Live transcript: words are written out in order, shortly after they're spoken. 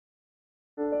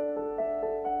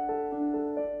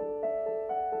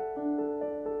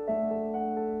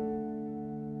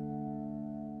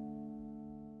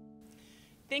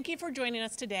Thank you for joining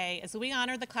us today as we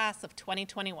honor the class of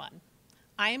 2021.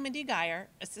 I am Mindy Geyer,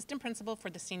 Assistant Principal for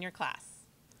the senior class.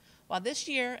 While this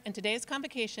year and today's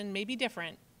convocation may be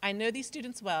different, I know these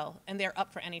students well and they are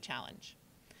up for any challenge.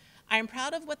 I am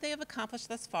proud of what they have accomplished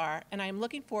thus far, and I am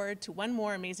looking forward to one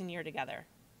more amazing year together.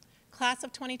 Class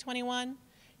of 2021,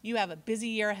 you have a busy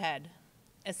year ahead.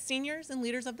 As seniors and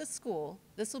leaders of this school,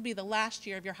 this will be the last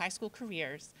year of your high school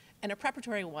careers and a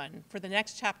preparatory one for the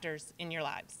next chapters in your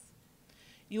lives.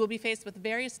 You will be faced with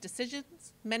various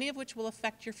decisions, many of which will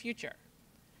affect your future.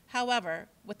 However,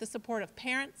 with the support of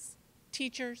parents,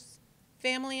 teachers,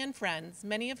 family, and friends,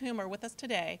 many of whom are with us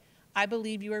today, I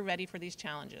believe you are ready for these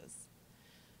challenges.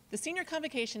 The senior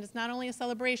convocation is not only a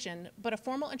celebration, but a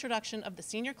formal introduction of the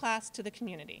senior class to the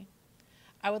community.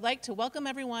 I would like to welcome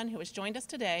everyone who has joined us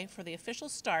today for the official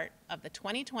start of the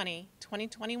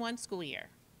 2020-2021 school year.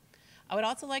 I would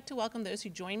also like to welcome those who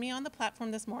joined me on the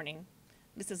platform this morning: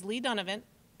 Mrs. Lee Donovan,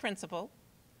 Principal,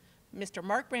 Mr.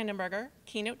 Mark Brandenberger,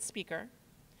 Keynote Speaker,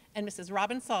 and Mrs.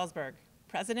 Robin Salzberg,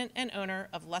 President and owner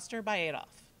of Luster by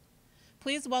Adolph.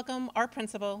 Please welcome our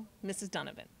principal, Mrs.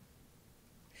 Donovan.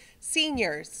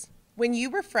 Seniors, when you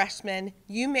were freshmen,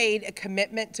 you made a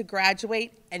commitment to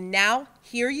graduate, and now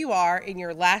here you are in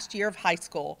your last year of high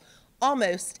school,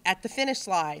 almost at the finish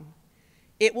line.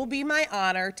 It will be my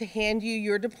honor to hand you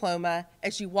your diploma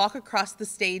as you walk across the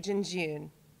stage in June.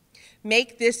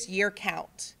 Make this year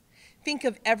count. Think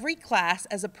of every class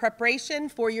as a preparation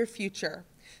for your future.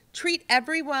 Treat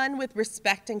everyone with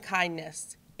respect and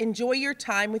kindness. Enjoy your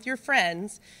time with your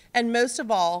friends, and most of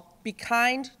all, be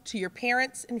kind to your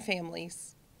parents and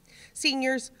families.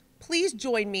 Seniors, please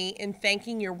join me in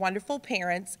thanking your wonderful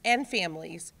parents and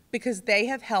families because they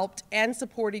have helped and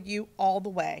supported you all the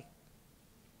way.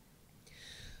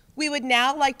 We would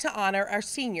now like to honor our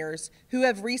seniors who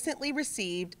have recently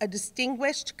received a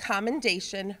distinguished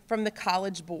commendation from the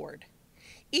College Board.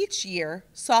 Each year,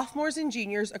 sophomores and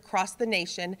juniors across the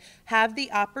nation have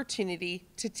the opportunity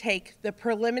to take the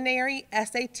preliminary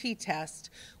SAT test,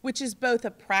 which is both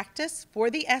a practice for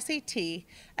the SAT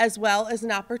as well as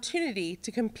an opportunity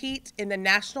to compete in the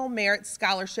National Merit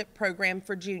Scholarship Program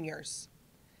for juniors.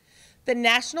 The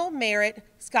National Merit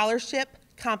Scholarship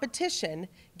Competition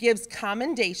gives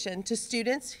commendation to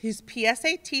students whose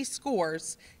PSAT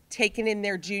scores taken in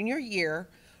their junior year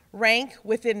rank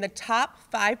within the top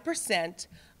 5%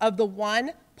 of the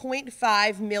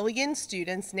 1.5 million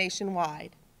students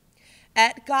nationwide.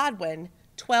 At Godwin,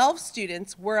 12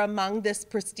 students were among this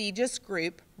prestigious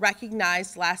group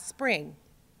recognized last spring.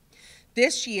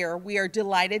 This year, we are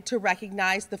delighted to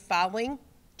recognize the following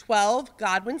 12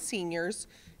 Godwin seniors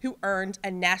who earned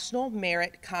a National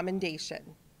Merit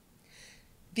Commendation.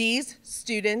 These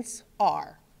students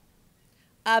are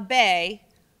Abe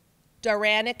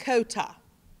Daranikota,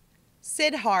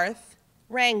 Siddharth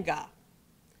Ranga,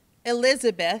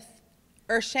 Elizabeth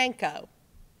Urshenko,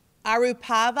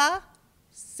 Arupava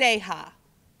Seha,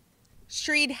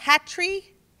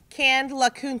 Sridhatri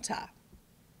Kandlakunta,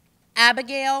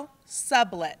 Abigail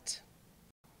Sublet,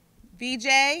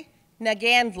 Vijay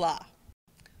Nagandla,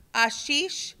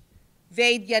 Ashish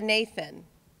Vaidyanathan,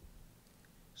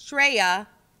 Shreya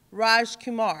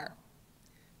Rajkumar,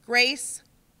 Grace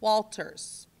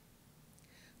Walters,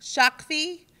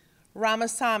 Shakti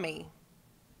Ramasamy,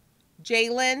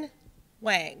 Jalen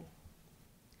Wang.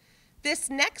 This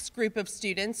next group of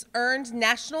students earned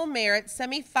National Merit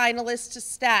semifinalist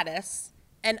status,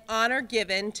 an honor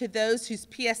given to those whose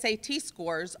PSAT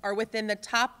scores are within the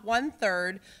top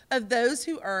 1/3 of those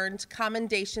who earned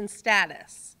commendation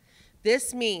status.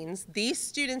 This means these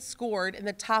students scored in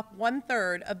the top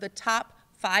 1/3 of the top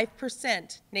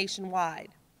 5%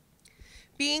 nationwide.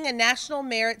 Being a National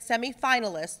Merit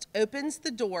semifinalist opens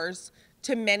the doors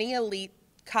to many elite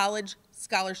college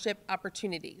scholarship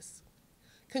opportunities.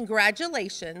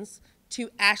 Congratulations to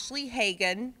Ashley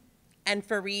Hagan and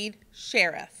Fareed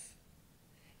Sheriff.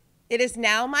 It is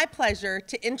now my pleasure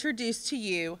to introduce to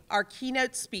you our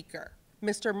keynote speaker,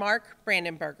 Mr. Mark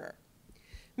Brandenberger.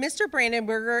 Mr.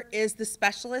 Brandenberger is the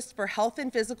Specialist for Health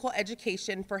and Physical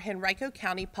Education for Henrico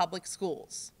County Public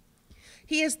Schools.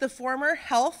 He is the former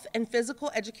Health and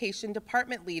Physical Education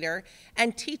Department leader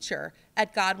and teacher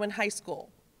at Godwin High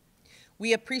School.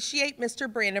 We appreciate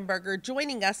Mr. Brandenberger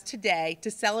joining us today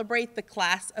to celebrate the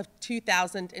class of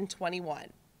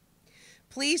 2021.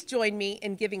 Please join me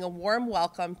in giving a warm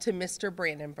welcome to Mr.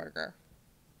 Brandenberger.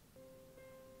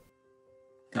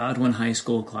 Godwin High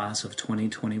School class of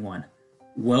 2021.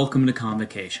 Welcome to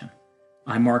Convocation.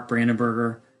 I'm Mark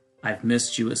Brandenberger. I've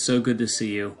missed you. It's so good to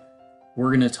see you. We're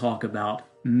going to talk about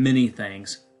many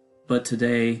things, but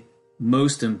today,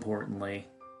 most importantly,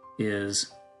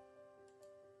 is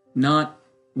not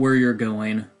where you're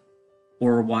going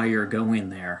or why you're going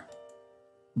there,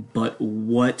 but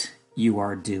what you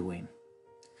are doing.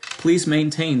 Please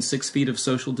maintain 6 feet of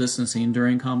social distancing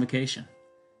during convocation.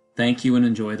 Thank you and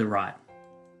enjoy the ride.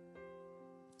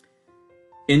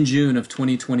 In June of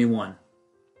 2021,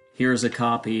 here's a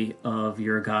copy of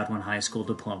your Godwin High School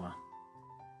diploma.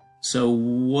 So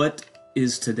what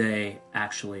is today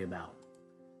actually about?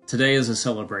 Today is a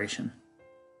celebration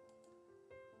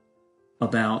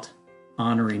about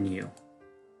honoring you.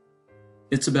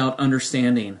 It's about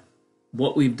understanding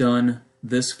what we've done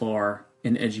this far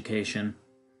in education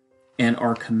and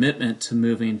our commitment to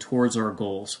moving towards our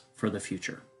goals for the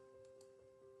future.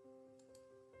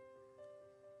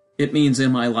 It means,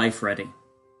 am I life ready?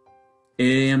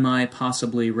 Am I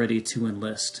possibly ready to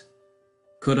enlist?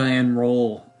 Could I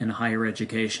enroll in higher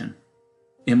education?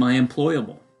 Am I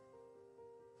employable?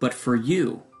 But for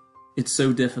you, it's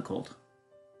so difficult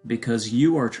because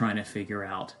you are trying to figure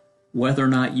out whether or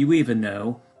not you even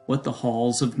know what the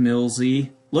halls of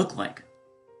Millsy look like.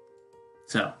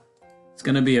 So, it's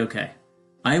going to be okay.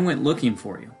 I went looking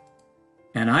for you,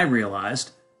 and I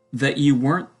realized that you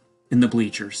weren't in the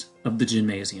bleachers of the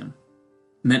gymnasium,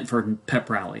 meant for pep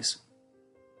rallies.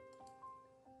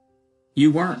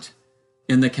 You weren't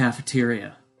in the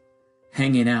cafeteria,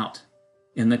 hanging out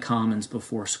in the commons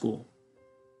before school.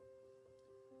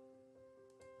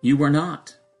 You were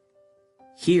not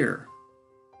here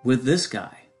with this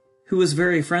guy who was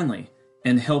very friendly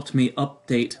and helped me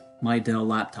update my Dell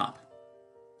laptop.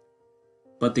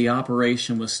 But the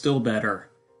operation was still better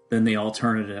than the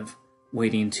alternative,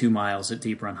 waiting 2 miles at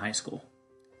Deep Run High School.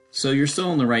 So you're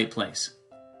still in the right place.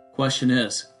 Question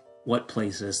is, what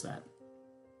place is that?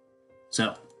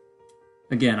 So,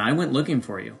 again, I went looking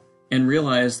for you and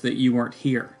realized that you weren't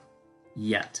here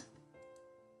yet.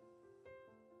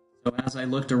 So as I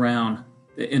looked around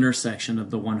the intersection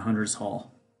of the 100s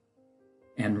hall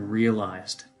and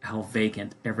realized how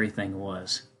vacant everything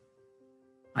was,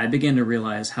 I began to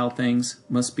realize how things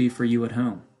must be for you at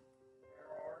home.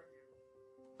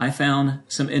 I found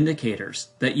some indicators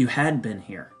that you had been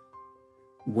here.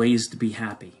 Ways to be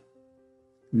happy.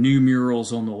 New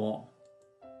murals on the wall.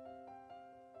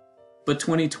 But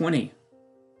 2020,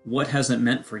 what has it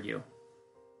meant for you?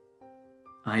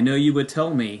 I know you would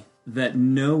tell me that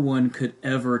no one could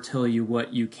ever tell you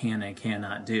what you can and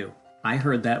cannot do. I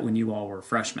heard that when you all were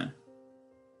freshmen.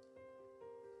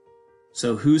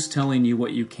 So who's telling you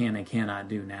what you can and cannot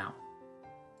do now?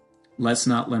 Let's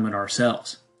not limit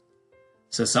ourselves.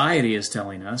 Society is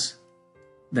telling us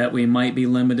that we might be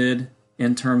limited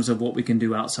in terms of what we can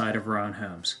do outside of our own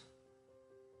homes,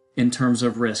 in terms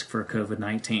of risk for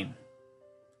COVID-19.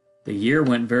 The year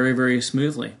went very, very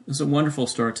smoothly. It was a wonderful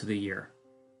start to the year.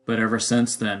 But ever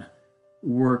since then,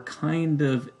 we're kind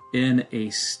of in a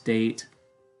state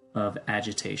of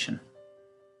agitation.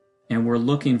 And we're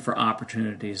looking for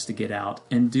opportunities to get out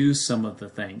and do some of the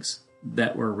things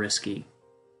that were risky.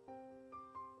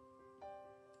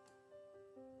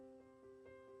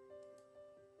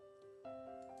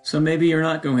 So maybe you're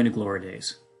not going to Glory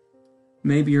Days.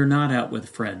 Maybe you're not out with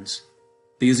friends.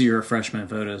 These are your freshman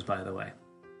photos, by the way.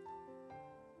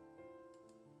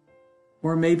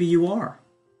 Or maybe you are.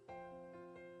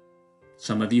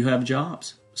 Some of you have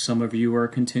jobs. Some of you are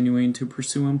continuing to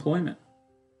pursue employment,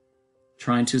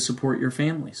 trying to support your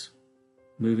families,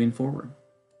 moving forward.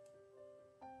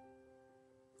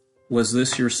 Was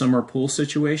this your summer pool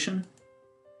situation?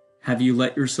 Have you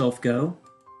let yourself go?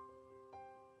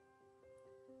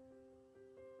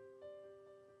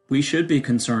 We should be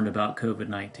concerned about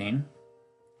COVID-19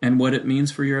 and what it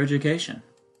means for your education.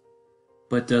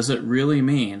 But does it really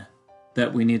mean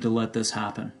that we need to let this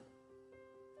happen?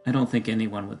 I don't think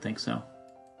anyone would think so.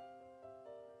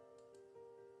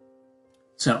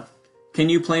 So, can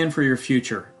you plan for your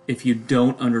future if you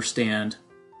don't understand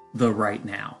the right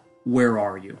now? Where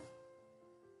are you?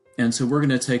 And so we're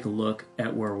going to take a look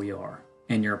at where we are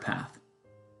and your path.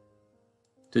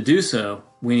 To do so,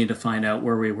 we need to find out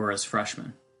where we were as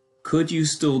freshmen. Could you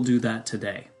still do that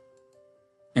today?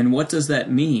 And what does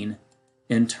that mean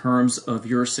in terms of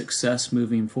your success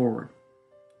moving forward?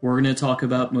 We're going to talk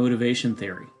about motivation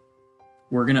theory.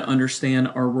 We're going to understand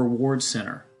our reward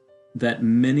center, that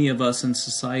many of us in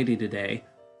society today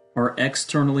are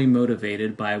externally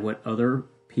motivated by what other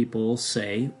people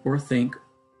say or think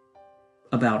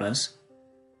about us,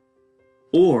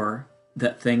 or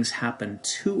that things happen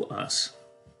to us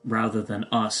rather than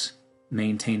us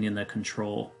maintaining the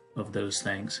control of those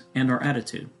things and our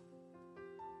attitude.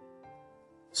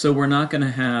 So we're not going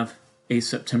to have a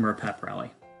September pep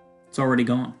rally. It's already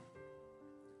gone.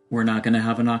 We're not going to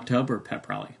have an October pep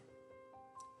rally.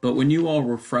 But when you all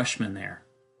were freshmen there,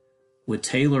 Would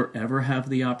Taylor ever have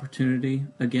the opportunity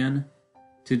again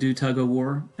to do tug of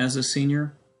war as a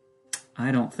senior?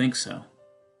 I don't think so.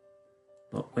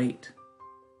 But wait,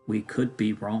 we could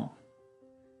be wrong.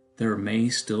 There may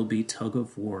still be tug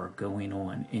of war going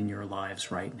on in your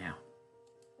lives right now.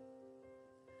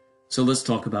 So let's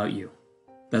talk about you.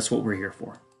 That's what we're here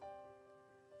for.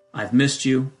 I've missed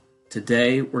you.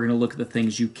 Today, we're going to look at the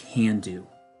things you can do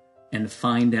and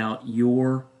find out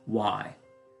your why.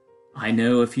 I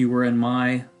know if you were in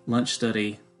my lunch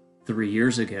study 3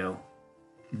 years ago,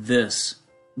 this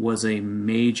was a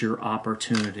major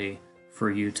opportunity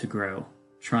for you to grow,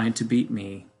 trying to beat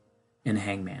me in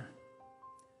Hangman.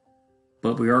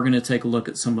 But we are going to take a look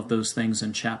at some of those things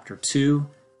in Chapter 2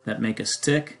 that make us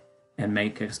tick and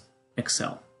make us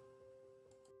excel.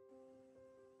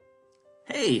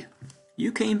 Hey,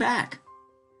 you came back.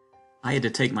 I had to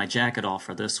take my jacket off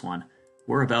for this one.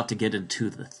 We're about to get into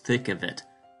the thick of it,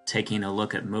 taking a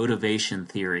look at motivation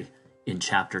theory in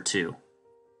Chapter 2.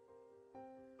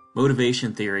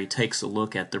 Motivation theory takes a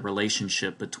look at the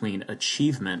relationship between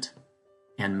achievement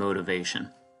and motivation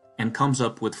and comes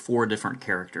up with 4 different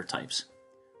character types.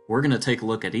 We're going to take a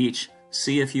look at each,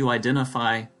 see if you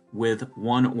identify with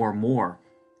one or more,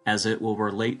 as it will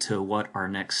relate to what our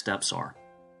next steps are.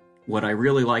 What I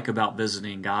really like about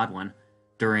visiting Godwin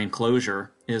during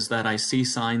closure is that I see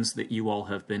signs that you all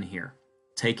have been here,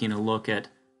 taking a look at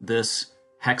this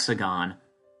hexagon,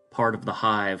 part of the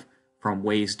hive, from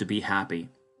ways to be happy.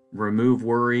 Remove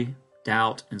worry,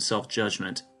 doubt, and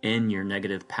self-judgment in your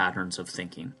negative patterns of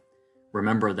thinking.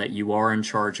 Remember that you are in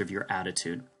charge of your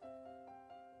attitude.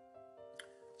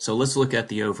 So let's look at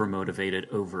the overmotivated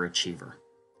overachiever.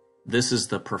 This is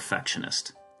the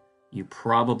perfectionist. You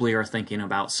probably are thinking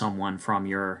about someone from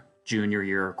your junior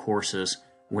year courses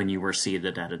when you were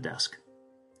seated at a desk.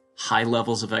 High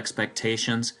levels of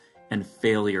expectations, and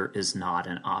failure is not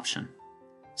an option.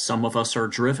 Some of us are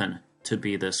driven to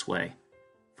be this way,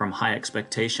 from high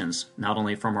expectations, not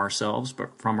only from ourselves,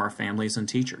 but from our families and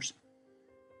teachers.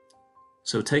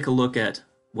 So take a look at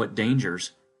what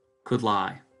dangers could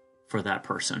lie for that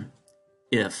person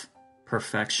if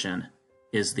perfection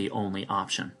is the only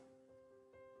option.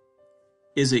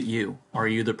 Is it you? Are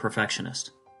you the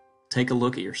perfectionist? Take a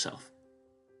look at yourself.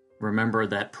 Remember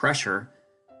that pressure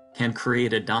can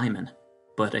create a diamond,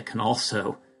 but it can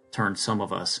also turn some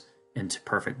of us into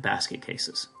perfect basket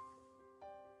cases.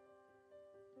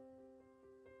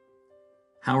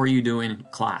 How are you doing in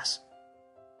class?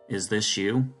 Is this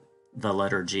you? The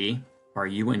letter G? Are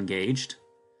you engaged?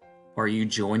 Are you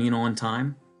joining on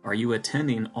time? Are you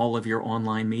attending all of your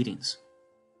online meetings?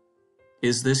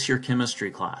 Is this your chemistry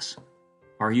class?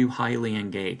 Are you highly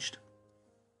engaged?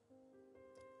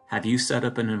 Have you set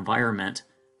up an environment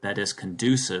that is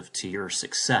conducive to your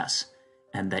success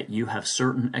and that you have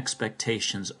certain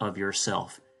expectations of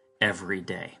yourself every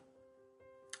day?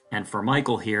 And for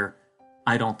Michael here,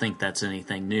 I don't think that's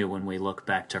anything new when we look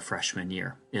back to freshman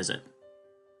year, is it?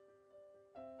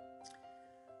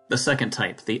 The second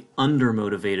type, the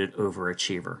undermotivated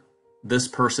overachiever. This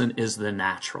person is the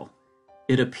natural.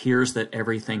 It appears that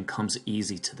everything comes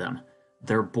easy to them.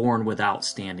 They're born with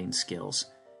outstanding skills.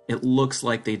 It looks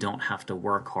like they don't have to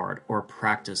work hard or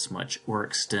practice much or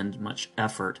extend much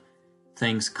effort.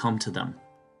 Things come to them.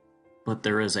 But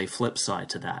there is a flip side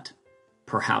to that.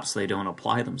 Perhaps they don't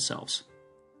apply themselves.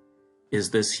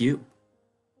 Is this you?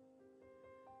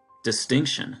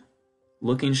 Distinction.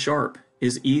 Looking sharp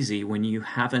is easy when you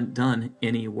haven't done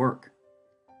any work.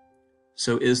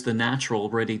 So is the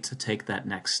natural ready to take that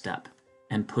next step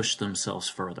and push themselves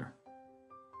further?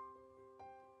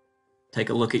 Take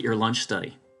a look at your lunch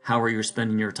study. How are you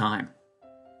spending your time?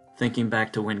 Thinking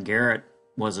back to when Garrett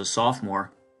was a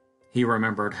sophomore, he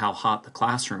remembered how hot the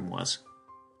classroom was.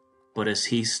 But is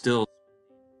he still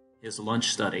his lunch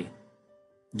study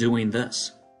doing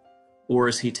this? Or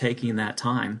is he taking that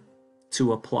time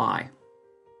to apply?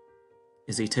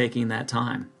 Is he taking that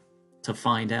time to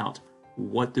find out,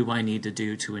 what do I need to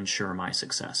do to ensure my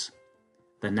success?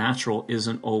 The natural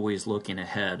isn't always looking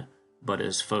ahead, but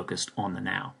is focused on the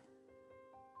now.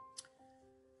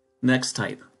 Next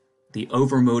type, the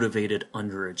overmotivated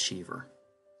underachiever.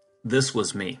 This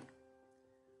was me,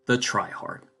 the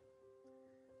tryhard,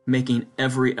 making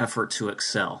every effort to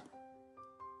excel,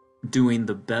 doing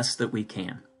the best that we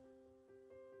can,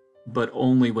 but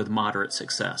only with moderate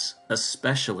success,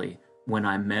 especially when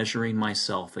I'm measuring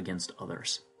myself against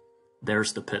others.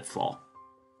 There's the pitfall.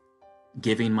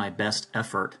 Giving my best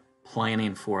effort,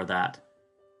 planning for that,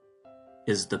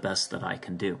 is the best that I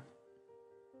can do.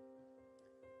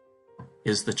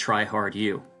 Is the try-hard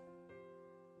you?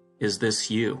 Is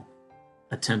this you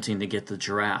attempting to get the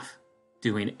giraffe,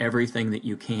 doing everything that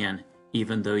you can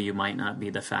even though you might not be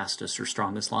the fastest or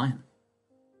strongest lion.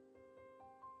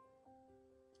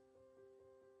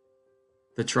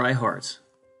 The tryhards,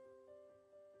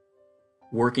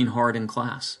 working hard in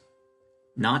class,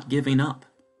 not giving up,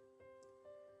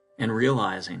 and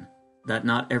realizing that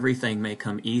not everything may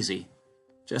come easy,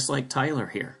 just like Tyler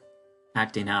here,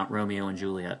 acting out Romeo and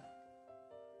Juliet.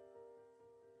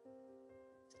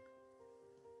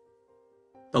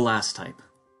 The last type,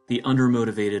 the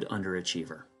undermotivated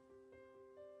underachiever,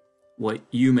 what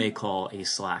you may call a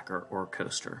slacker or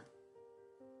coaster.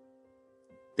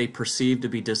 They perceive to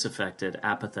be disaffected,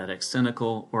 apathetic,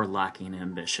 cynical, or lacking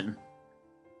ambition.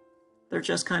 They're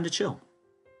just kind of chill.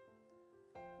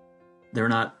 They're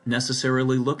not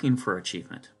necessarily looking for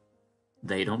achievement.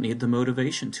 They don't need the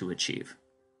motivation to achieve.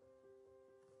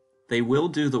 They will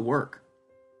do the work.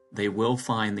 They will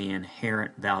find the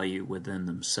inherent value within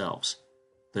themselves.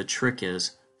 The trick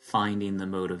is finding the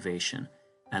motivation.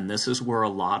 And this is where a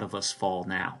lot of us fall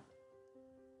now.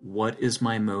 What is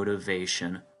my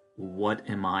motivation? What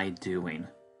am I doing?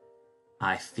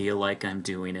 I feel like I'm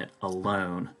doing it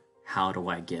alone. How do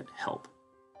I get help?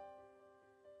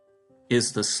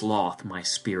 Is the sloth my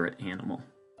spirit animal?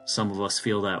 Some of us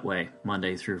feel that way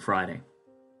Monday through Friday.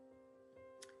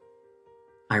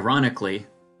 Ironically,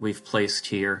 we've placed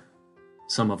here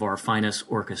some of our finest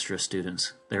orchestra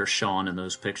students. There's Sean in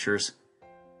those pictures.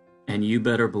 And you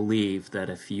better believe that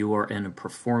if you are in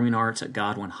performing arts at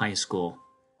Godwin High School,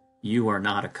 you are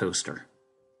not a coaster.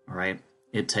 All right?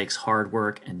 It takes hard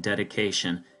work and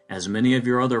dedication, as many of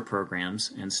your other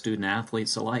programs and student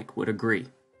athletes alike would agree.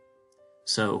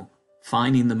 So,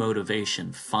 finding the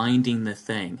motivation, finding the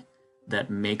thing that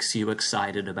makes you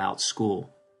excited about school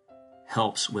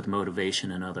helps with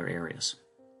motivation in other areas.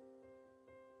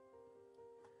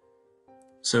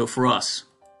 So for us,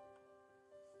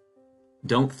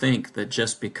 don't think that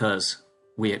just because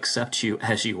we accept you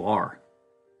as you are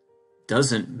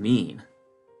doesn't mean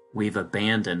we've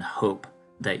abandoned hope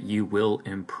that you will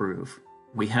improve.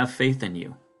 We have faith in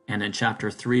you. And in Chapter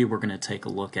 3, we're going to take a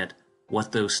look at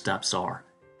what those steps are.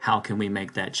 How can we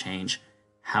make that change?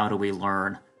 How do we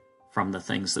learn from the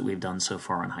things that we've done so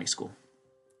far in high school?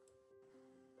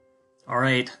 All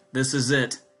right, this is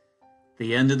it.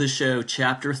 The end of the show,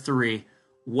 Chapter 3,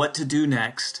 what to do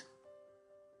next,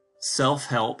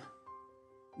 self-help,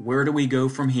 where do we go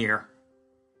from here,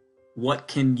 what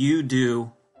can you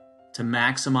do to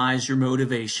maximize your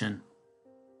motivation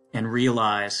and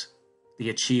realize the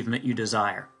achievement you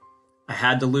desire. I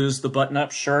had to lose the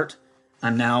button-up shirt.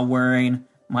 I'm now wearing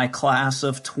my class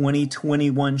of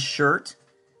 2021 shirt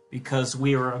because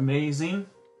we are amazing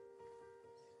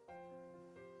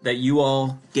that you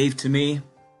all gave to me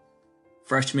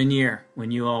freshman year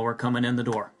when you all were coming in the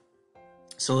door.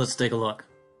 So let's take a look.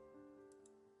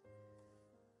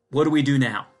 What do we do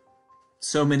now?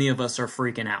 So many of us are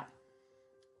freaking out.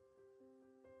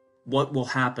 What will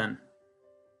happen?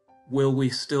 Will we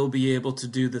still be able to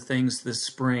do the things this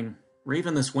spring or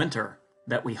even this winter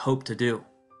that we hope to do?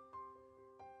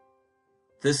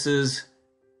 This is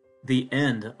the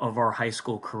end of our high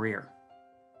school career.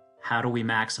 How do we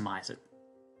maximize it?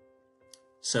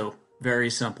 So, very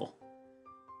simple.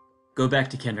 Go back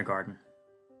to kindergarten.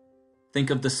 Think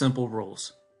of the simple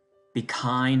rules. Be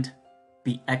kind,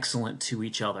 be excellent to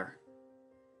each other.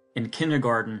 In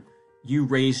kindergarten, you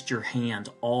raised your hand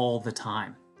all the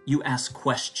time. You asked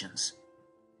questions.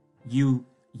 You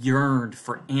yearned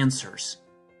for answers.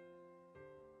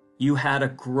 You had a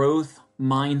growth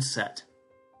mindset,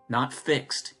 not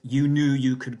fixed. You knew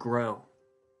you could grow.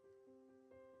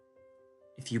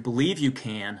 If you believe you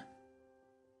can,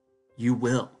 you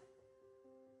will.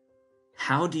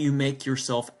 How do you make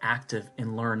yourself active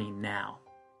in learning now?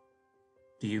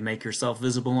 Do you make yourself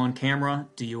visible on camera?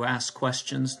 Do you ask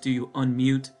questions? Do you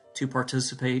unmute to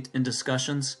participate in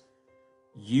discussions?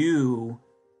 You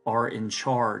are in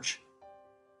charge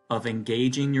of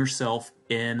engaging yourself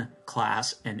in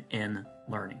class and in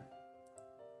learning.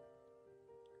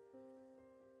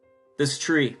 This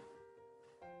tree,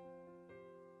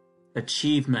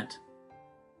 achievement,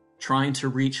 trying to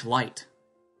reach light.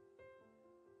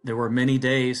 There were many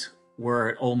days where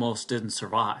it almost didn't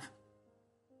survive.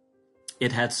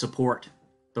 It had support,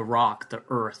 the rock, the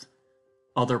earth,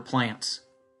 other plants.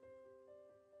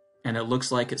 And it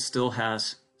looks like it still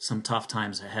has some tough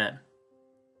times ahead.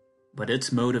 But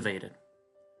it's motivated.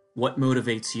 What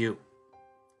motivates you?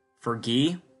 For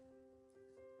Guy,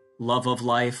 love of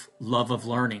life, love of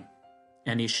learning.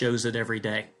 And he shows it every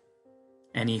day.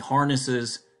 And he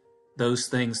harnesses those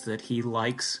things that he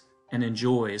likes and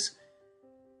enjoys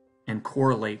and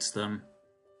correlates them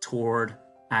toward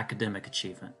academic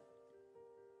achievement.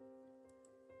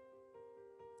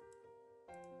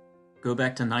 Go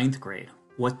back to ninth grade.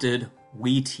 What did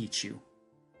we teach you?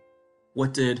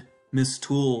 What did Miss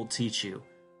Toole teach you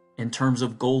in terms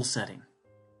of goal setting?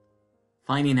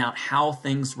 Finding out how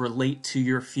things relate to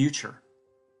your future,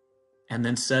 and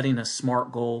then setting a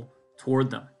SMART goal toward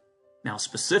them. Now,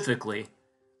 specifically,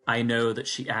 I know that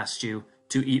she asked you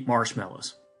to eat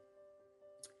marshmallows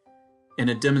in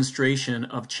a demonstration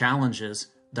of challenges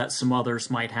that some others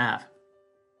might have.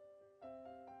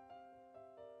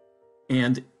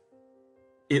 And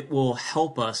it will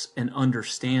help us in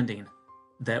understanding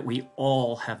that we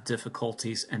all have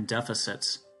difficulties and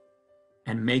deficits,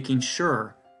 and making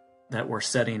sure that we're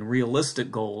setting realistic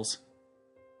goals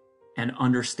and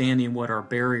understanding what our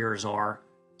barriers are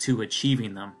to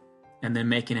achieving them, and then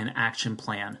making an action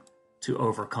plan to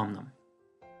overcome them.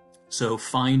 So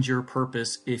find your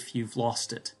purpose if you've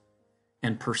lost it,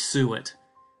 and pursue it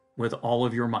with all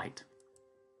of your might.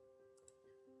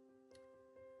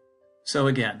 So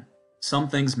again, some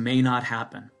things may not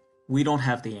happen. We don't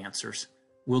have the answers.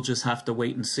 We'll just have to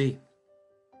wait and see.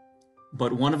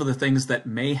 But one of the things that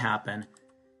may happen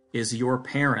is your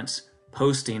parents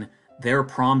posting their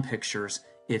prom pictures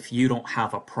if you don't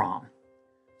have a prom.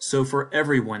 So for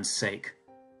everyone's sake,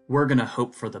 we're going to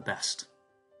hope for the best.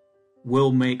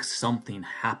 We'll make something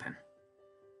happen,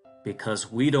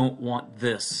 because we don't want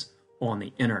this on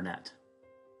the internet.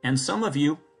 And some of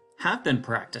you have been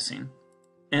practicing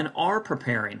and are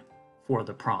preparing for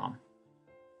the prom.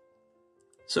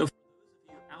 So for those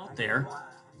of you out there,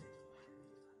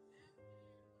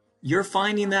 you're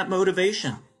finding that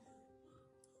motivation.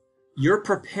 You're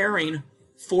preparing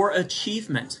for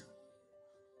achievement.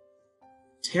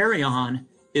 Tarion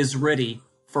is ready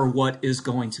for what is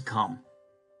going to come.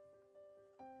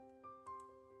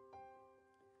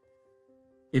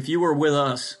 If you were with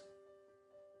us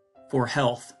for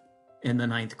health in the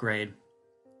ninth grade,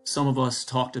 some of us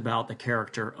talked about the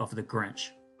character of the Grinch.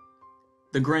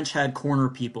 The Grinch had corner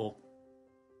people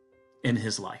in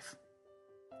his life.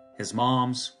 His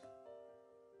moms,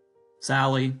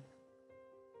 Sally,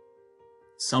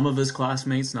 some of his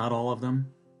classmates, not all of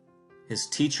them, his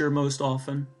teacher most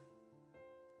often,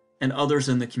 and others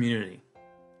in the community.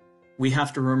 We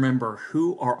have to remember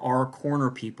who are our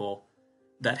corner people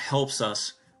that helps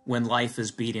us when life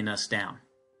is beating us down.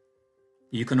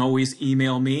 You can always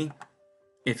email me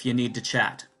if you need to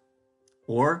chat,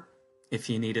 or if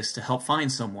you need us to help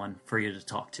find someone for you to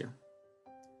talk to.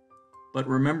 But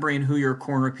remembering who your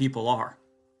corner people are.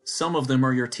 Some of them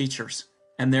are your teachers,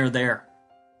 and they're there,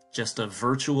 just a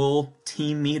virtual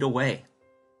team meet away.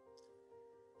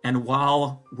 And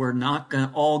while we're not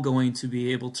all going to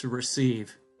be able to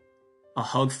receive a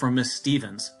hug from Miss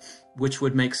Stevens, which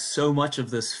would make so much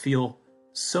of this feel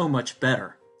so much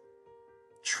better,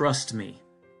 trust me,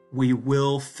 we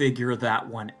will figure that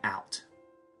one out.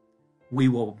 We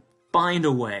will find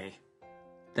a way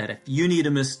that if you need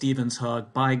a Miss Stevens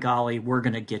hug, by golly, we're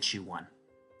going to get you one.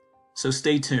 So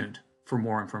stay tuned for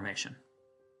more information.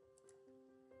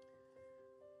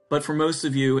 But for most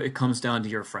of you, it comes down to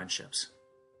your friendships.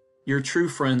 Your true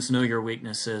friends know your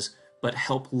weaknesses, but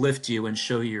help lift you and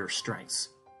show you your strengths.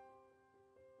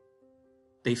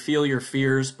 They feel your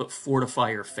fears, but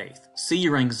fortify your faith. See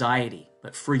your anxiety,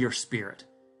 but free your spirit.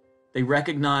 They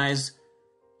recognize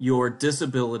your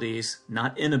disabilities,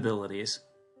 not inabilities,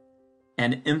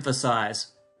 and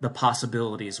emphasize the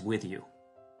possibilities with you.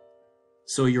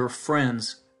 So your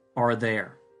friends are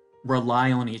there.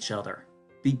 Rely on each other.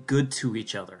 Be good to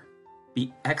each other.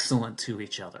 Be excellent to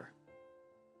each other.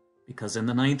 Because in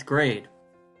the ninth grade,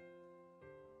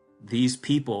 these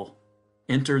people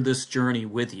entered this journey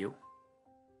with you.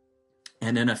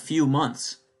 And in a few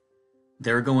months,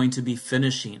 they're going to be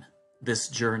finishing this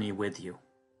journey with you.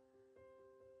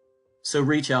 So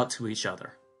reach out to each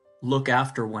other. Look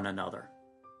after one another.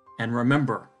 And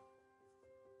remember,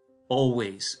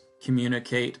 always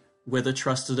communicate with a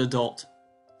trusted adult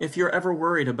if you're ever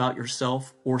worried about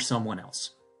yourself or someone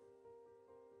else.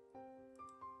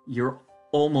 You're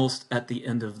almost at the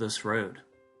end of this road.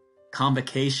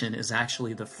 Convocation is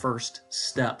actually the first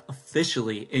step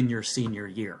officially in your senior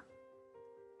year.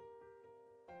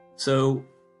 So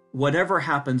whatever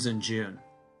happens in June,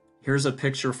 here's a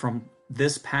picture from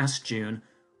this past June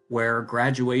where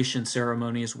graduation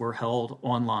ceremonies were held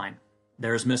online.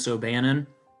 There's Miss O'Bannon,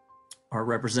 our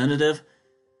representative,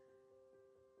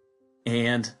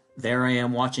 and there I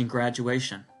am watching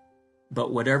graduation.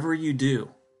 But whatever you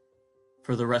do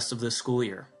for the rest of this school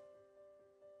year,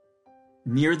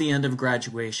 near the end of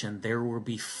graduation, there will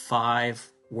be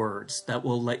 5 words that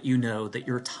will let you know that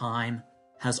your time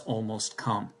has almost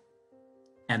come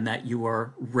and that you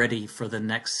are ready for the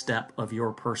next step of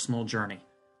your personal journey.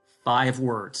 5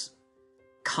 words.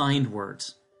 kind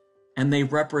words, and they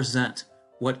represent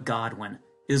what Godwin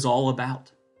is all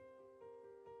about.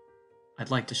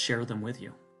 I'd like to share them with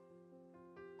you.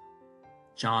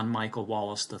 John Michael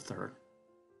Wallace III.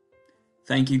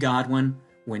 Thank you, Godwin.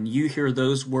 When you hear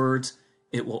those words,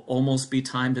 it will almost be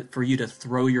time for you to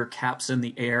throw your caps in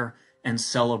the air and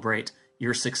celebrate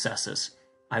your successes.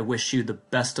 I wish you the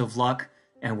best of luck,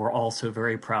 and we're also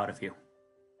very proud of you.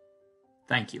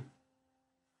 Thank you.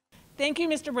 Thank you,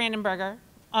 Mr. Brandenberger.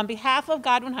 On behalf of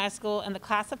Godwin High School and the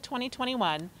class of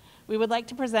 2021, we would like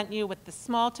to present you with this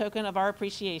small token of our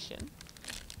appreciation.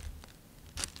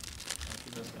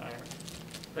 Thank you, Ms. Geyer.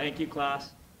 Thank you,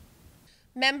 class.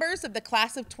 Members of the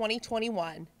class of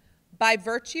 2021, by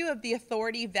virtue of the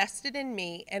authority vested in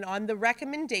me and on the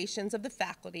recommendations of the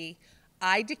faculty,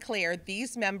 I declare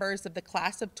these members of the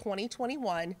class of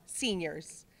 2021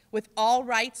 seniors, with all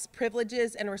rights,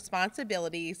 privileges, and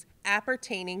responsibilities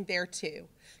appertaining thereto.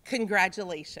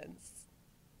 Congratulations.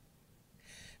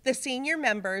 The senior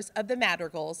members of the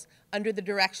Madrigals, under the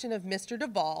direction of Mr.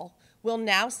 Duvall, will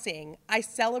now sing "I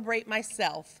Celebrate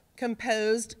Myself,"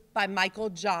 composed by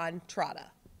Michael John Trotta.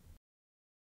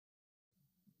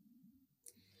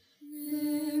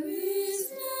 There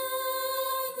is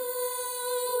never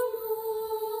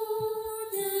more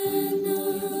than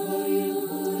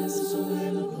love. The soul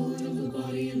and the chord of the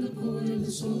body and the chord of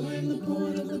the soul and the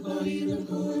chord of the body and the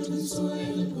chord of the soul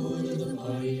and the chord of the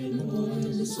body and the chord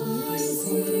of the soul and the chord of the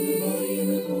body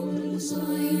and the chord of the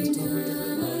soul and the chord of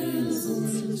the body and the chord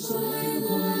of the soul and the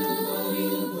chord of the body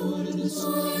and the chord of the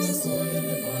soul and the chord of the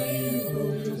body and the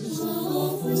chord of the soul.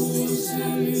 All force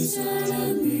and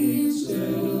steadily,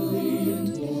 steadily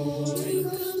and more, to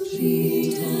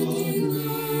complete and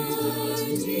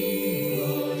divinity.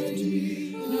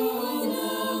 Now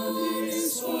on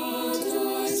this spot I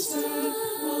stand,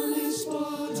 on this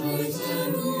spot I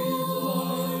stand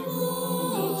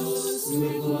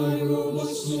with my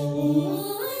robust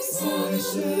soul. I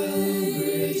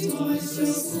celebrate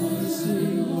myself, I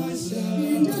sing myself,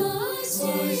 and I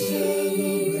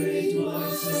celebrate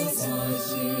myself,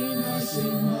 I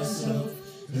sing myself.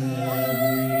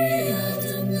 Every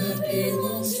atom that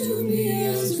belongs to me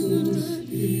as good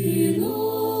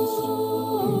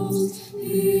belongs to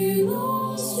you.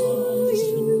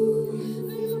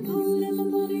 I'm the body and the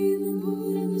body and the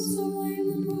body and the soul. I'm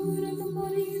the body and the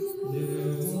body and the body.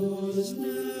 There was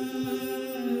never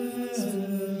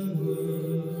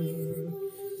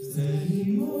any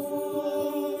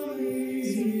more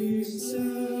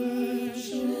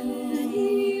exception.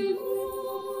 Any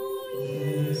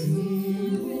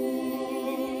more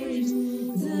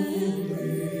than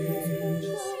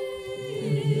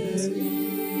praise now.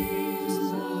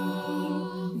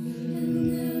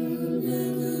 And there will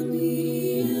never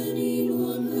be any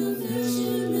more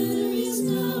perfection than there is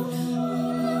now.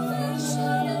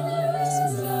 Perfection than there is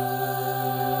now.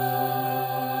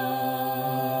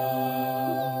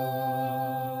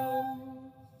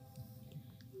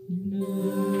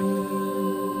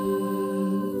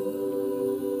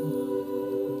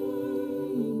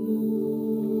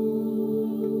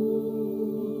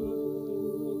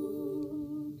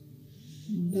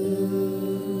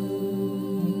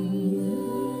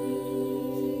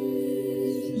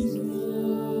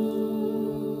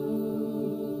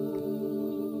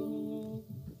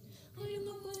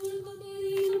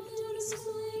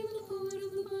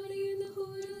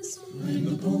 I'm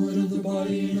the poet of the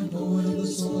body and the poet of the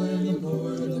soul, and the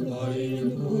poet of the body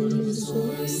and the poet of the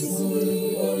soul, and the poet of the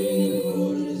body and the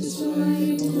poet of the soul, and the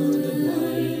poet of the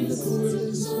body and the poet of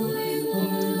the soul, and the poet of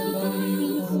the body and the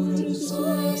poet of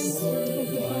the soul, and the poet of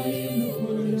the body and the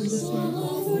poet of the soul.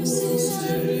 All forces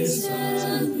steadily,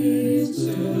 steadily,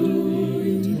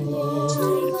 steadily,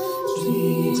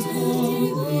 complete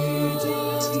and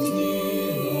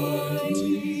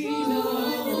divinity.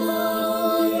 Now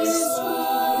on this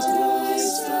spot I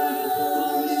stand,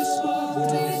 on this spot I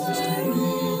stand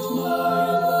with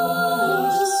my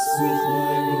robust soul.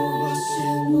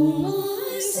 I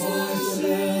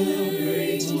celebrate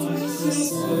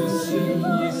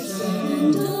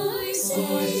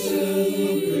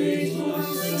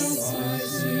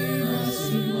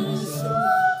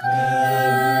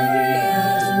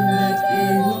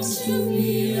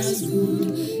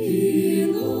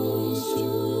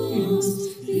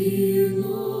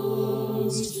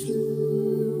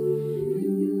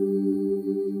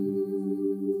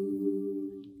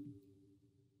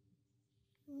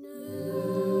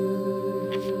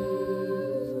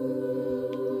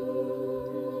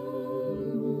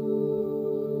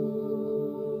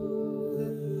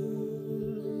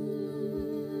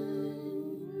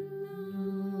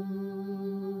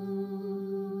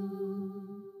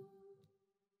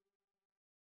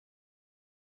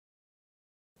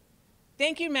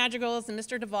Thank you, Madrigals and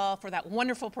Mr. Duvall, for that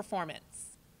wonderful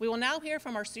performance. We will now hear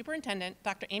from our superintendent,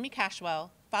 Dr. Amy Cashwell,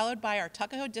 followed by our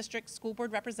Tuckahoe District School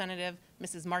Board Representative,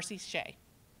 Mrs. Marcy Shea.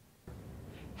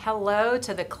 Hello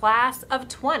to the class of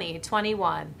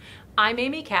 2021. I'm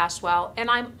Amy Cashwell, and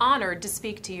I'm honored to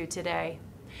speak to you today.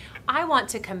 I want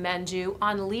to commend you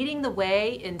on leading the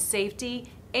way in safety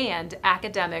and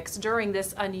academics during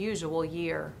this unusual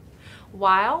year.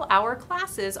 While our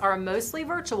classes are mostly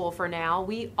virtual for now,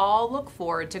 we all look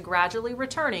forward to gradually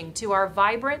returning to our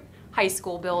vibrant high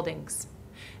school buildings.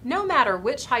 No matter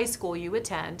which high school you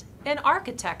attend, an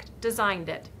architect designed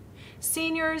it.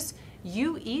 Seniors,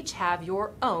 you each have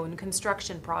your own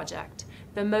construction project,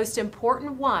 the most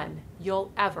important one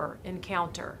you'll ever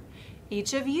encounter.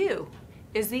 Each of you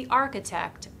is the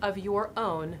architect of your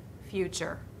own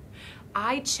future.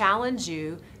 I challenge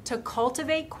you to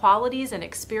cultivate qualities and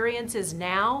experiences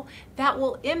now that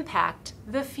will impact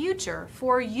the future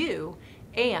for you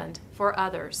and for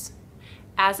others.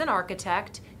 As an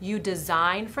architect, you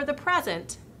design for the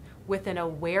present with an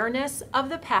awareness of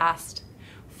the past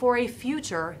for a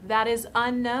future that is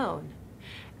unknown.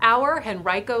 Our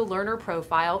Henrico Learner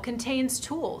Profile contains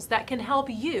tools that can help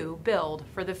you build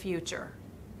for the future.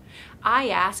 I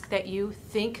ask that you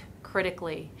think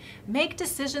critically, make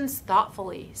decisions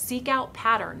thoughtfully, seek out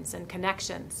patterns and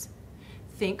connections.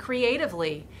 Think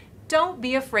creatively. Don't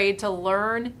be afraid to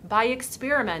learn by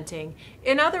experimenting.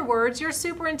 In other words, your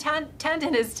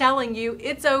superintendent is telling you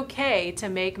it's okay to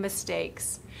make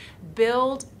mistakes.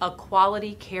 Build a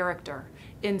quality character.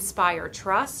 Inspire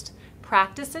trust,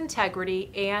 practice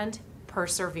integrity, and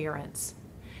perseverance.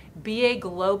 Be a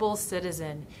global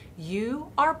citizen.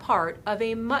 You are part of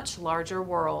a much larger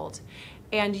world,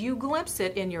 and you glimpse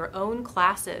it in your own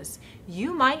classes.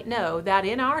 You might know that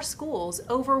in our schools,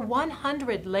 over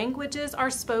 100 languages are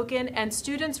spoken and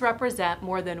students represent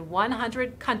more than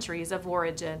 100 countries of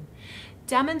origin.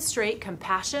 Demonstrate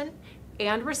compassion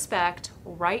and respect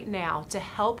right now to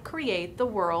help create the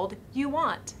world you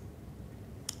want.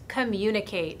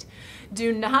 Communicate.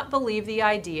 Do not believe the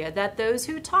idea that those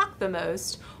who talk the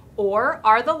most or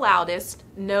are the loudest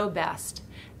know best.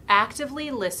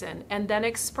 Actively listen and then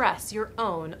express your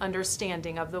own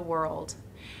understanding of the world.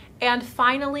 And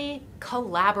finally,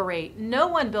 collaborate. No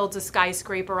one builds a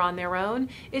skyscraper on their own.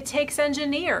 It takes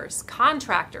engineers,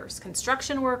 contractors,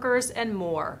 construction workers, and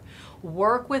more.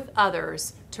 Work with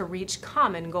others to reach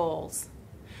common goals.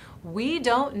 We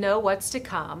don't know what's to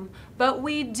come, but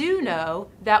we do know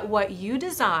that what you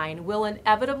design will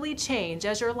inevitably change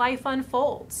as your life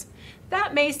unfolds.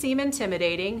 That may seem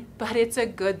intimidating, but it's a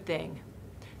good thing.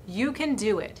 You can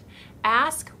do it.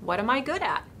 Ask, what am I good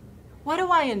at? What do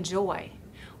I enjoy?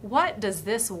 What does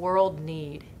this world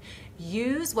need?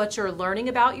 Use what you're learning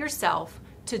about yourself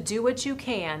to do what you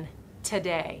can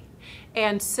today.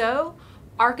 And so,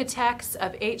 architects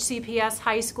of HCPS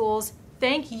high schools,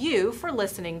 thank you for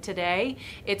listening today.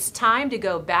 It's time to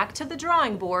go back to the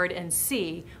drawing board and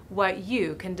see what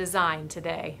you can design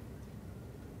today.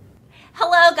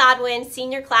 Hello, Godwin,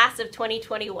 senior class of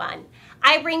 2021.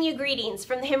 I bring you greetings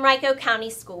from the Henrico County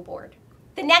School Board.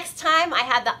 The next time I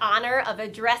have the honor of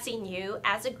addressing you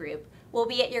as a group will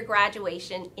be at your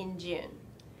graduation in June.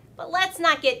 But let's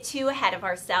not get too ahead of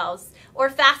ourselves or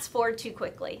fast forward too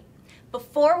quickly.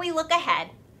 Before we look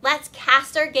ahead, let's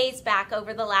cast our gaze back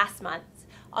over the last months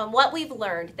on what we've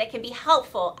learned that can be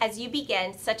helpful as you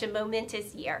begin such a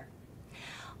momentous year.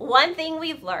 One thing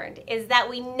we've learned is that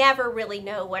we never really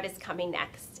know what is coming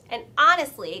next. And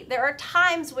honestly, there are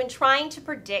times when trying to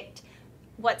predict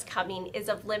what's coming is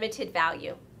of limited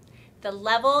value. The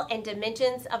level and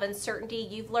dimensions of uncertainty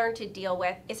you've learned to deal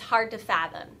with is hard to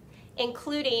fathom,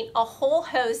 including a whole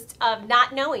host of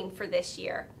not knowing for this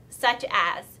year, such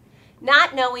as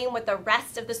not knowing what the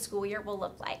rest of the school year will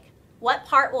look like, what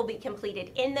part will be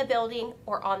completed in the building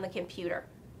or on the computer,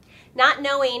 not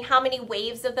knowing how many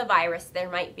waves of the virus there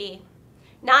might be,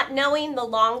 not knowing the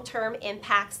long-term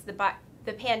impacts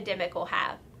the pandemic will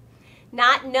have,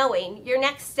 not knowing your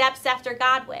next steps after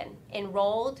Godwin,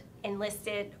 enrolled,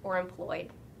 enlisted, or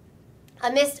employed.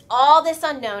 Amidst all this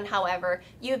unknown, however,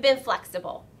 you've been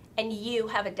flexible and you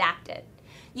have adapted.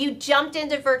 You jumped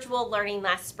into virtual learning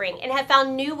last spring and have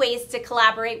found new ways to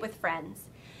collaborate with friends.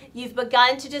 You've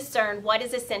begun to discern what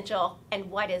is essential and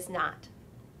what is not.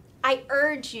 I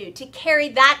urge you to carry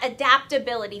that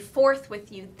adaptability forth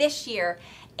with you this year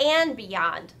and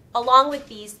beyond, along with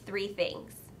these 3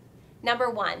 things. Number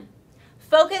 1,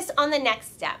 focus on the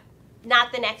next step,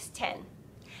 not the next 10.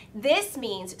 This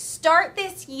means start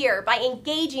this year by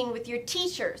engaging with your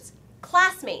teachers,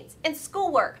 classmates, and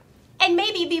schoolwork, and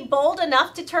maybe be bold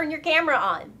enough to turn your camera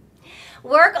on.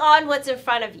 Work on what's in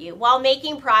front of you while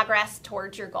making progress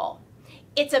towards your goal.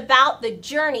 It's about the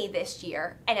journey this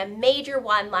year, and a major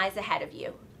one lies ahead of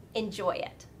you. Enjoy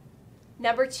it.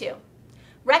 Number 2,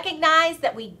 recognize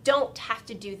that we don't have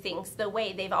to do things the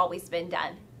way they've always been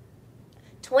done.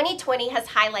 2020 has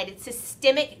highlighted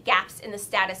systemic gaps in the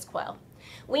status quo.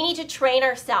 We need to train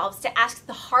ourselves to ask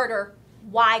the harder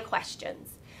why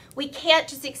questions. We can't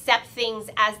just accept things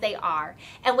as they are,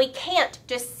 and we can't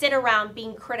just sit around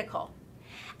being critical.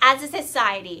 As a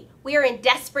society, we are in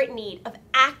desperate need of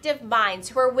active minds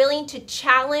who are willing to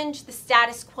challenge the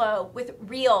status quo with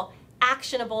real,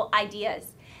 actionable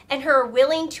ideas, and who are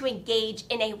willing to engage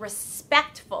in a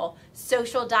respectful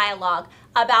social dialogue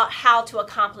about how to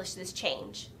accomplish this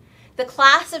change. The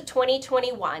class of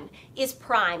 2021 is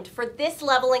primed for this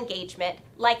level engagement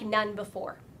like none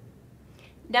before.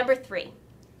 Number 3,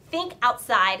 think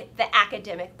outside the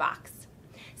academic box.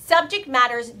 Subject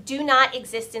matters do not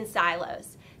exist in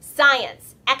silos.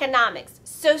 Science, economics,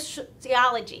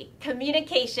 sociology,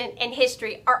 communication, and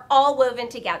history are all woven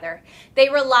together. They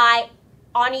rely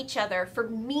on each other for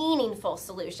meaningful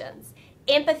solutions.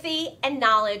 Empathy and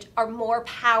knowledge are more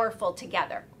powerful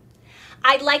together.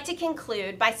 I'd like to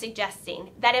conclude by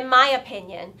suggesting that, in my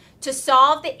opinion, to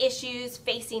solve the issues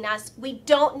facing us, we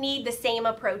don't need the same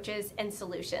approaches and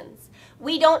solutions.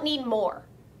 We don't need more.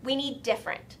 We need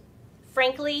different.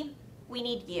 Frankly, we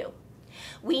need you.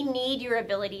 We need your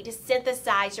ability to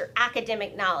synthesize your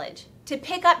academic knowledge, to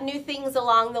pick up new things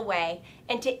along the way,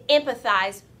 and to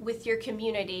empathize with your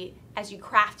community as you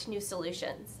craft new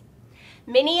solutions.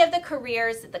 Many of the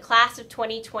careers that the class of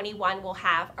 2021 will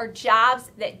have are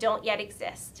jobs that don't yet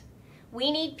exist.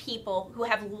 We need people who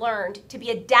have learned to be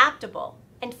adaptable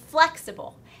and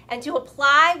flexible and to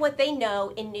apply what they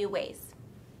know in new ways.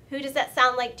 Who does that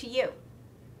sound like to you?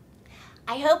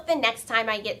 I hope the next time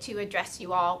I get to address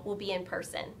you all will be in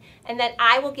person, and that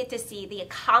I will get to see the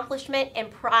accomplishment and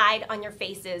pride on your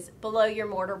faces below your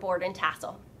mortarboard and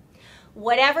tassel.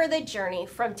 Whatever the journey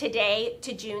from today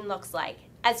to June looks like,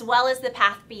 as well as the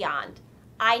path beyond,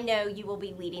 I know you will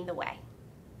be leading the way.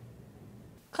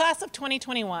 Class of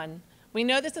 2021, we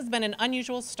know this has been an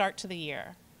unusual start to the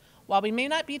year. While we may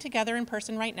not be together in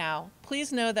person right now,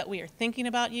 please know that we are thinking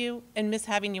about you and miss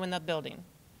having you in the building.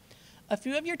 A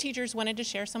few of your teachers wanted to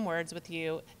share some words with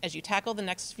you as you tackle the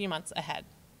next few months ahead.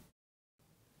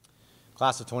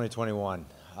 Class of 2021,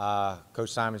 Coach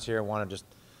Simons here. I want to just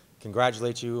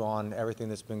congratulate you on everything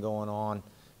that's been going on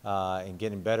and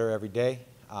getting better every day.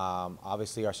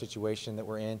 Obviously, our situation that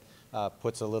we're in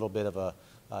puts a little bit of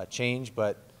a change,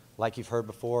 but like you've heard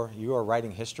before, you are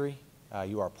writing history.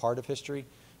 You are part of history,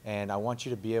 and I want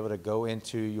you to be able to go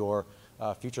into your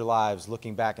future lives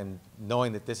looking back and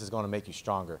knowing that this is going to make you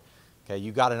stronger. Okay,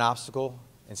 you got an obstacle.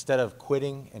 Instead of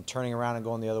quitting and turning around and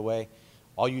going the other way,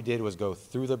 all you did was go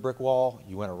through the brick wall,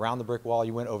 you went around the brick wall,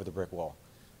 you went over the brick wall.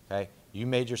 Okay, you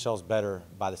made yourselves better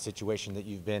by the situation that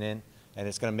you've been in, and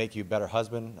it's going to make you a better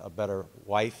husband, a better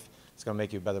wife. It's going to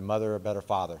make you a better mother, a better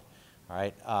father. All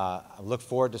right, I look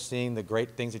forward to seeing the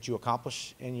great things that you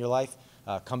accomplish in your life.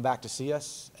 Come back to see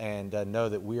us and know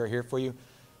that we are here for you.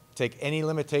 Take any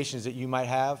limitations that you might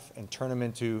have and turn them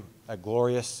into a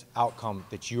glorious outcome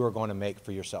that you are going to make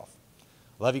for yourself.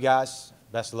 Love you guys.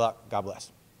 Best of luck. God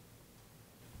bless.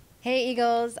 Hey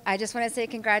Eagles, I just want to say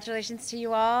congratulations to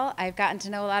you all. I've gotten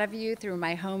to know a lot of you through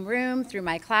my homeroom, through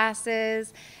my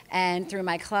classes, and through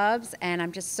my clubs, and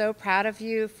I'm just so proud of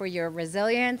you for your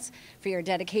resilience, for your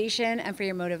dedication, and for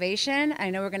your motivation.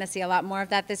 I know we're going to see a lot more of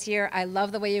that this year. I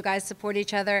love the way you guys support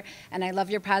each other, and I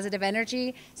love your positive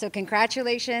energy, so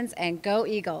congratulations and go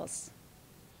Eagles.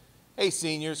 Hey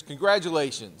seniors,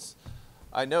 congratulations.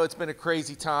 I know it's been a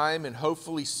crazy time, and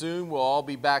hopefully soon we'll all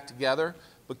be back together.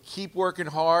 But keep working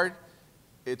hard.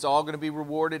 It's all going to be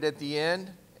rewarded at the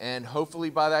end, and hopefully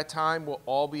by that time we'll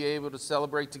all be able to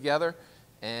celebrate together,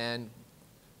 and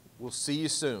we'll see you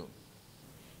soon.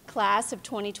 Class of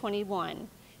 2021,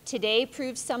 today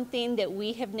proves something that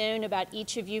we have known about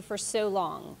each of you for so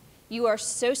long. You are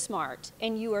so smart,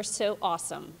 and you are so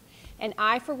awesome. And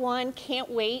I, for one, can't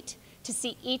wait to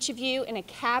see each of you in a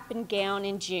cap and gown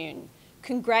in June.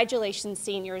 Congratulations,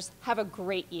 seniors. Have a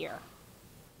great year.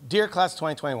 Dear Class of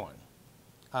 2021,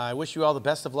 I wish you all the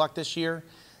best of luck this year,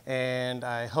 and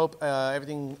I hope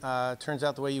everything turns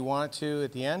out the way you want it to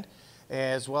at the end,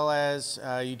 as well as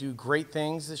you do great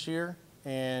things this year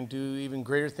and do even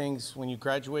greater things when you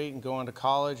graduate and go on to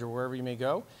college or wherever you may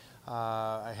go.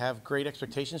 I have great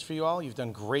expectations for you all. You've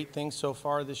done great things so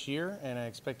far this year, and I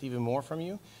expect even more from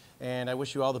you. And I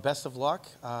wish you all the best of luck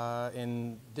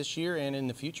in this year and in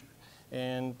the future.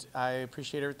 And I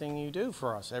appreciate everything you do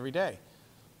for us every day.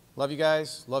 Love you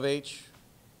guys. Love H.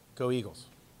 Go Go Eagles.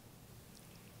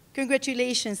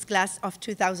 Congratulations, class of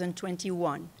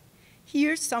 2021.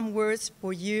 Here's some words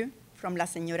for you from La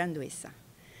Señora Anduesa.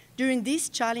 During these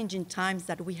challenging times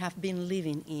that we have been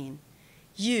living in,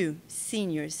 you,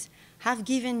 seniors, have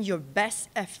given your best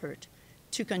effort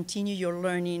to continue your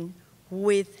learning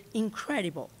with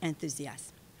incredible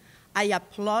enthusiasm. I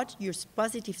applaud your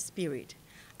positive spirit.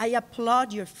 I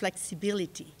applaud your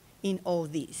flexibility in all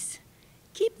this.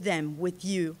 Keep them with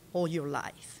you all your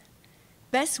life.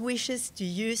 Best wishes to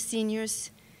you,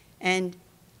 seniors, and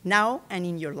now and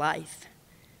in your life.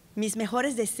 Mis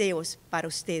mejores deseos para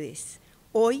ustedes,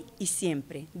 hoy y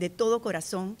siempre, de todo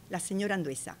corazón, la señora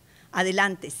Anduesa.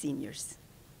 Adelante, seniors.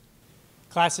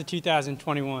 Class of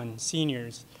 2021,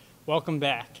 seniors, welcome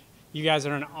back. You guys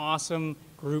are an awesome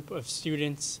group of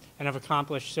students and have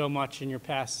accomplished so much in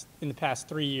the past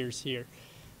 3 years here.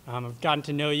 I've gotten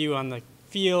to know you on the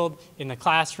field, in the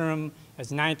classroom,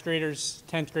 as 9th graders,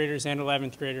 10th graders, and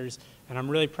 11th graders, and I'm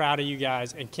really proud of you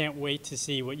guys and can't wait to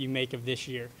see what you make of this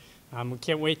year. We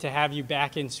can't wait to have you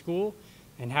back in school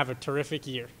and have a terrific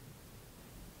year.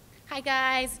 Hi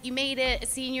guys, you made it, a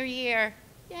senior year.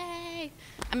 Yay!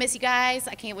 I miss you guys.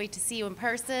 I can't wait to see you in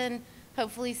person,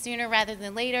 hopefully sooner rather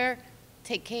than later.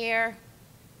 Take care.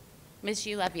 Miss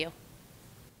you, love you.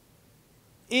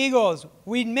 Eagles,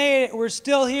 we made it. We're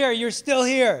still here. You're still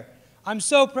here. I'm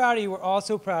so proud of you. We're all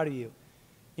so proud of you.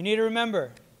 You need to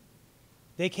remember,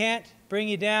 they can't bring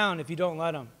you down if you don't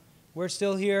let them. We're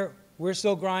still here. We're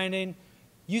still grinding.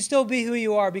 You still be who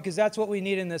you are because that's what we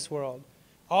need in this world.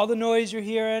 All the noise you're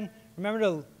hearing, remember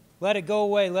to let it go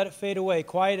away, let it fade away,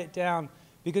 quiet it down,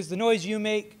 because the noise you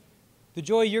make, the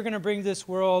joy you're going to bring to this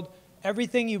world,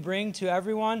 everything you bring to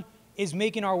everyone is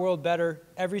making our world better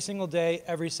every single day,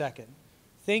 every second.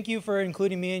 Thank you for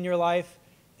including me in your life,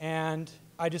 and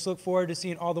I just look forward to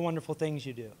seeing all the wonderful things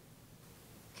you do.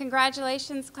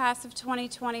 Congratulations, class of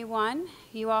 2021.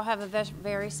 You all have a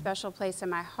very special place in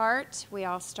my heart. We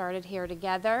all started here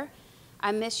together.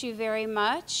 I miss you very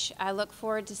much. I look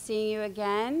forward to seeing you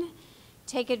again.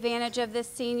 Take advantage of this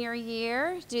senior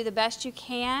year, do the best you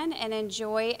can, and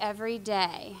enjoy every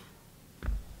day.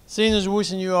 Seniors,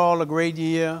 wishing you all a great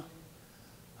year.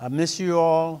 I miss you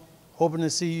all, hoping to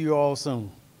see you all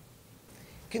soon.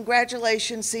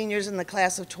 Congratulations, seniors in the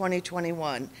class of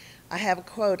 2021. I have a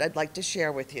quote I'd like to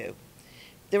share with you.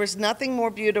 There is nothing more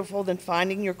beautiful than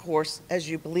finding your course as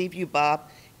you believe you bob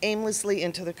aimlessly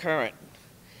into the current.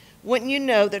 Wouldn't you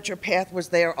know that your path was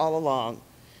there all along,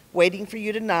 waiting for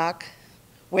you to knock,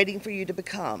 waiting for you to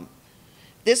become.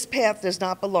 This path does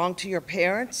not belong to your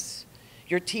parents,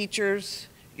 your teachers,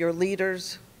 your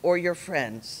leaders, or your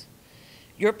friends.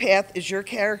 Your path is your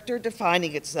character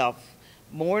defining itself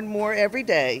more and more every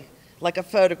day, like a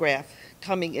photograph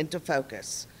coming into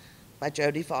focus. By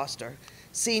Jodie Foster.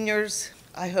 Seniors,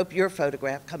 I hope your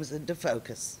photograph comes into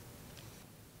focus.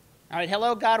 All right,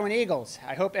 hello Godwin Eagles.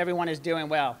 I hope everyone is doing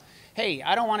well. Hey,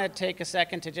 I don't want to take a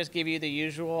second to just give you the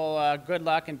usual good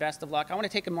luck and best of luck. I want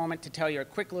to take a moment to tell you a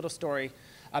quick little story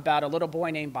about a little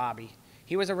boy named Bobby.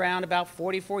 He was around about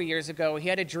 44 years ago. He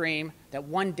had a dream that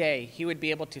one day he would be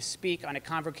able to speak on a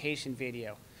Convocation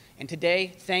video. And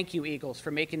today, thank you, Eagles,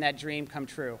 for making that dream come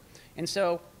true. And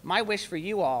so my wish for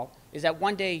you all is that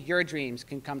one day your dreams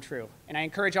can come true. And I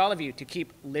encourage all of you to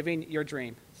keep living your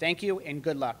dream. Thank you and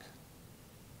good luck.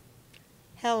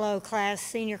 Hello, class,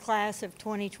 senior class of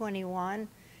 2021.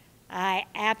 I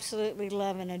absolutely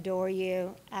love and adore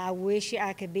you. I wish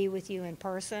I could be with you in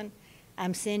person.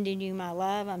 I'm sending you my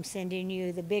love. I'm sending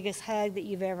you the biggest hug that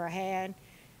you've ever had.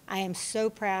 I am so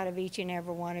proud of each and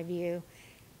every one of you.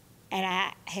 And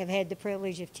I have had the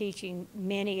privilege of teaching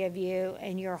many of you,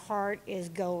 and your heart is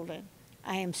golden.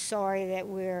 I am sorry that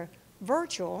we're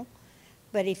virtual,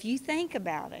 but if you think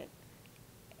about it,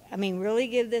 I mean, really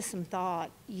give this some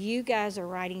thought. You guys are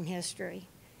writing history.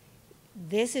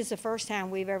 This is the first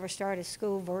time we've ever started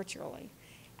school virtually.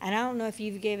 And I don't know if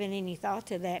you've given any thought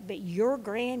to that, but your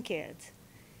grandkids,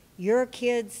 your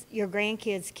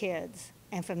grandkids' kids,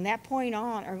 and from that point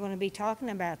on are going to be talking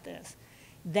about this.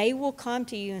 They will come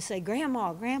to you and say,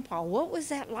 Grandma, Grandpa, what was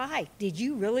that like? Did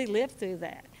you really live through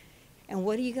that? And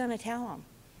what are you going to tell them?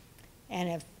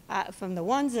 And from the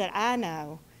ones that I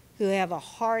know who have a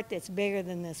heart that's bigger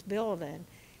than this building,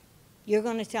 you're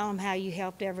going to tell them how you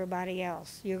helped everybody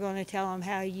else. You're going to tell them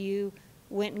how you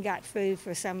went and got food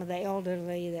for some of the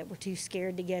elderly that were too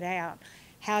scared to get out,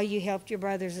 how you helped your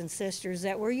brothers and sisters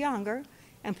that were younger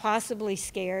and possibly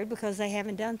scared because they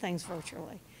haven't done things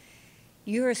virtually.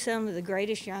 You are some of the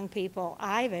greatest young people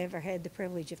I've ever had the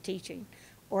privilege of teaching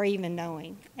or even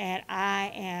knowing. And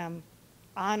I am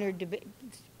honored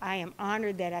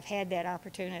that I've had that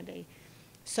opportunity.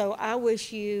 So I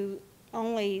wish you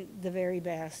only the very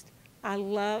best. I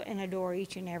love and adore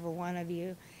each and every one of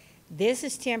you. This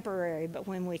is temporary, but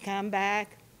when we come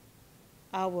back,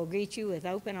 I will greet you with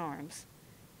open arms.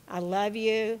 I love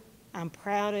you, I'm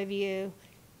proud of you,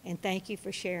 and thank you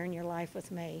for sharing your life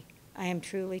with me. I am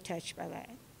truly touched by that.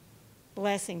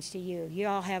 Blessings to you. You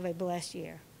all have a blessed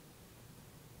year.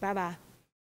 Bye-bye.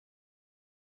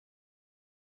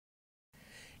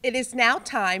 It is now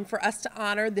time for us to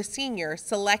honor the senior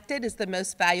selected as the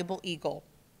most valuable Eagle.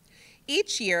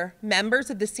 Each year, members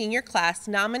of the senior class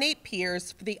nominate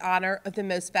peers for the honor of the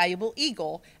most valuable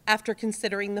Eagle after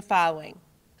considering the following.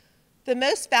 The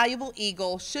most valuable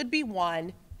Eagle should be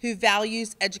one who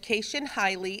values education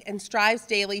highly and strives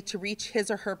daily to reach his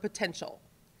or her potential,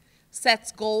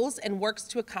 sets goals and works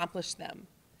to accomplish them,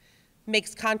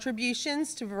 makes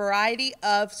contributions to a variety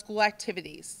of school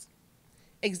activities,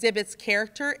 exhibits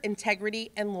character,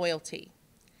 integrity, and loyalty,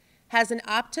 has an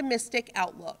optimistic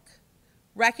outlook,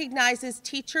 recognizes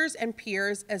teachers and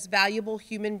peers as valuable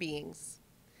human beings,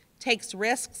 takes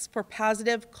risks for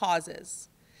positive causes,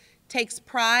 takes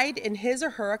pride in his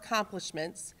or her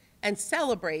accomplishments, and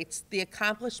celebrates the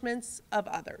accomplishments of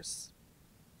others.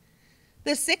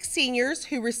 The 6 seniors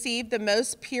who received the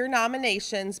most peer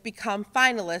nominations become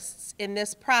finalists in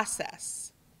this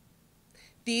process.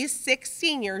 These 6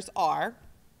 seniors are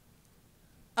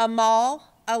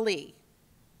Amal Ali,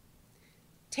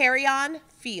 Terrion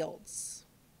Fields,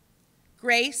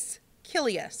 Grace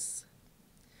Kilias,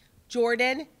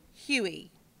 Jordan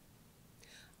Huey,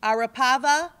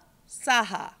 Arapava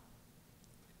Saha,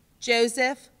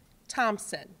 Joseph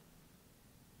Thompson.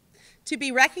 To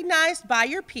be recognized by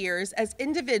your peers as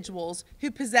individuals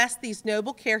who possess these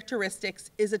noble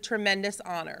characteristics is a tremendous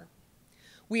honor.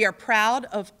 We are proud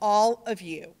of all of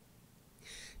you.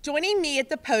 Joining me at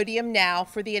the podium now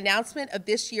for the announcement of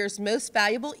this year's Most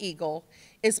Valuable Eagle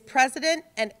is President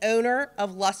and owner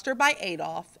of Luster by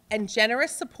Adolph and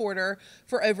generous supporter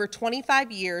for over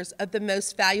 25 years of the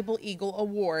Most Valuable Eagle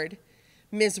Award,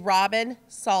 Ms. Robin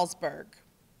Salzberg.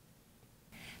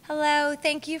 Hello,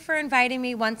 thank you for inviting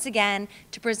me once again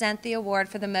to present the award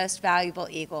for the Most Valuable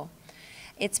Eagle.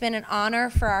 It's been an honor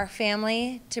for our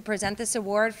family to present this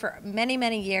award for many,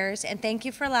 many years, and thank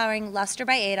you for allowing Luster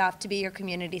by Adolph to be your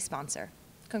community sponsor.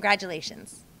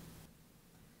 Congratulations.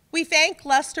 We thank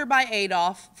Luster by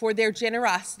Adolph for their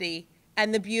generosity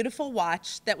and the beautiful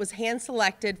watch that was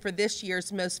hand-selected for this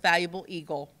year's Most Valuable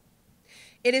Eagle.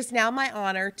 It is now my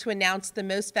honor to announce the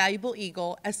Most Valuable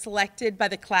Eagle as selected by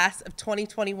the class of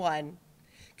 2021.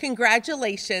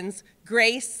 Congratulations,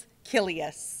 Grace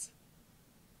Kilias.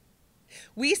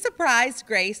 We surprised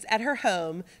Grace at her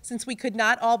home since we could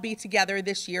not all be together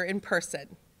this year in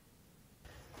person.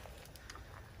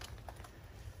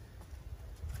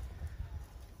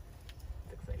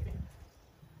 It's exciting.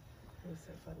 It was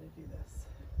so fun to do this.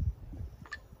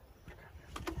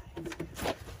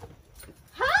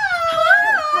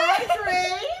 Hi,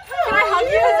 Grace. Can I hug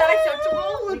you? Is that acceptable?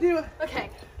 We'll do it. Okay.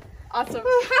 Awesome.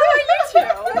 How are you two?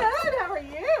 Good. How are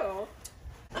you?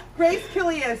 Grace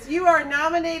Kilias, you are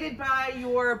nominated by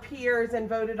your peers and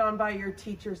voted on by your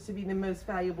teachers to be the Most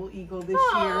Valuable Eagle this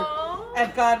year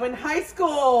at Godwin High School.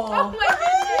 Oh my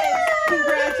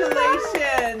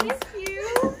Congratulations. Thank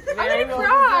you. I'm gonna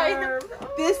cry.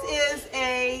 This is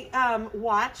a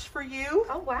watch for you.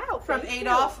 Oh wow. From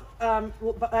Adolph,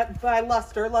 by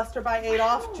Luster by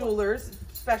Adolph Jewelers,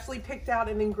 specially picked out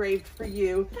and engraved for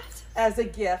you as a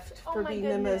gift for being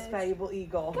the Most Valuable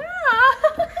Eagle.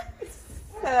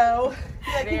 So,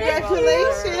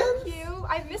 congratulations. Thank you.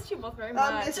 I missed you both very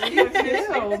much. I missed you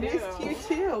too. Missed you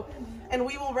too. And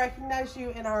we will recognize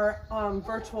you in our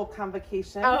virtual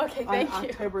convocation Oh, okay, thank you. on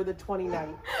October the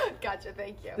 29th. Gotcha,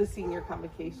 thank you. The senior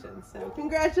convocation. So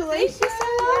congratulations. Thank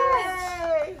you so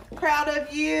much. Yay. Proud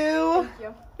of you. Thank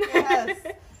you. Yes.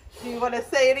 Do you want to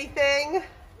say anything?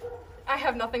 I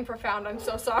have nothing profound. I'm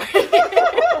so sorry. You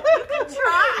can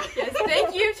try. Yes,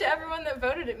 thank you to everyone that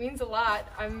voted. It means a lot.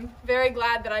 I'm very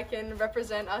glad that I can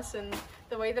represent us in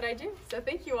the way that I do. So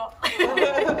thank you all.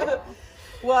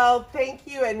 Well, thank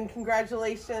you and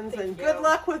congratulations and good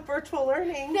luck with virtual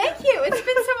learning. Thank you. It's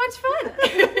been so much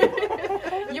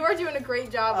fun. You are doing a great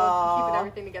job of keeping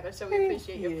everything together, so we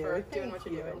appreciate you for doing what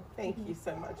you're doing. Thank you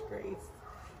so much, Grace.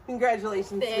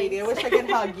 Congratulations, Thanks. sweetie. I wish I could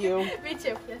hug you. Me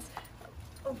too, yes.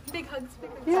 Oh, big hugs, big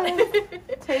hugs.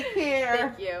 Yeah. Take care.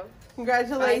 Thank you.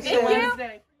 Congratulations. Thank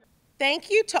you.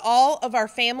 Thank you to all of our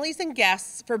families and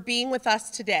guests for being with us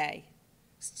today.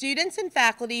 Students and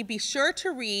faculty, be sure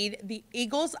to read the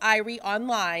Eagles Eyrie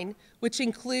online, which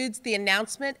includes the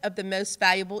announcement of the Most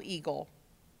Valuable Eagle.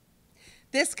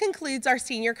 This concludes our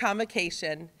senior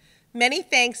convocation. Many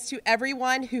thanks to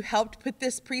everyone who helped put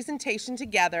this presentation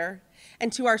together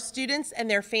and to our students and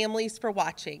their families for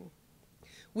watching.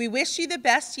 We wish you the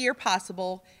best year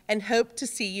possible and hope to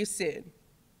see you soon.